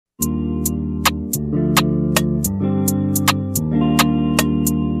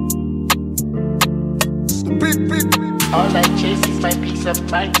All I chase is my peace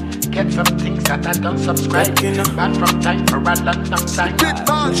of mind. Get some things that I don't subscribe. Bad from time for a long, long time.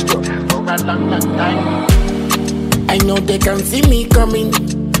 For a long, long time. I know they can see me coming.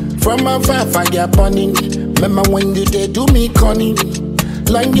 From afar, fire burning. Remember when you did do me cunning?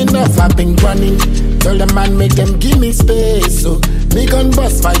 Long enough I've been running. Tell the man make them give me space. So me gun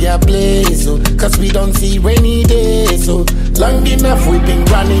bust fire blaze. So cause we don't see rainy days. So long enough we've been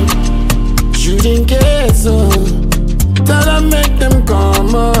running. Shooting case. So tell them make them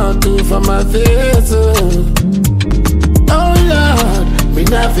come out to for my face. Oh Lord, me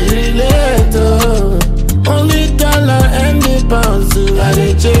not feel relate. Only dollar and the pounds so I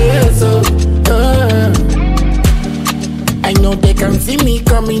dey chase. I know they can see me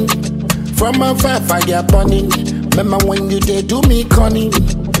coming. From afar, fire burning. Remember when you did do me cunning?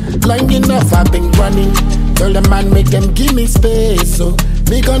 Long enough I've been running. Tell the man make them give me space. So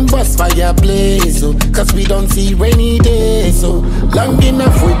big gun bust fire blaze. So cause we don't see rainy days. So long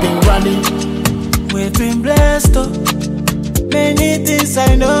enough we've been running. We've been blessed oh. Many things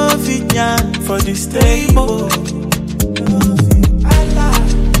I know fit yan for this table.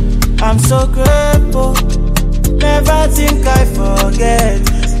 I'm so grateful. Never think I forget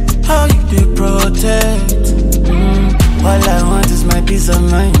how you did protect. All I want is my peace of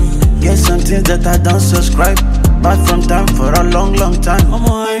mind. Get something that I don't subscribe. Bad from time for a long, long time.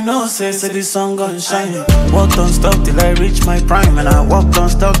 I know, say this song gon' shine. Walk don't stop till I reach my prime. And I walk don't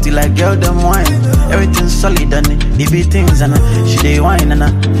stop till I get them wine. Everything's solid and it be things and she dey wine and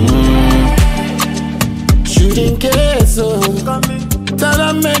shooting case, tell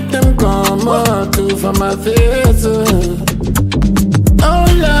them make them come out to for my face. Oh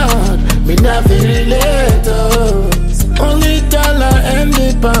Lord, me not feel relate. Only dollar and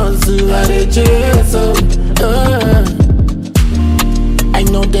the pounds so I dey chase. I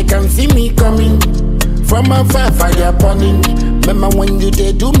know they can see me coming. From afar, fire burning. Remember when you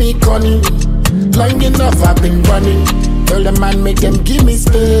did do me cunning? Long enough I've been running. Tell the man make them give me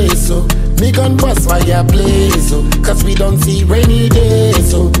space. So me gun bust fire blaze. So cause we don't see rainy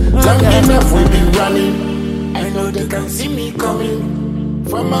days. So long enough we've been running. I know they can see me coming.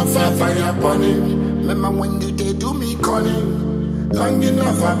 From afar, fire burning. Remember when you did do me cunning? Long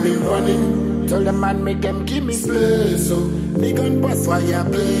enough I've been running. Tell the man make them give me space. So me gun bust fire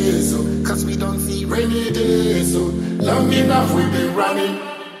blaze. So cause we don't see rainy days. So long enough we've been running.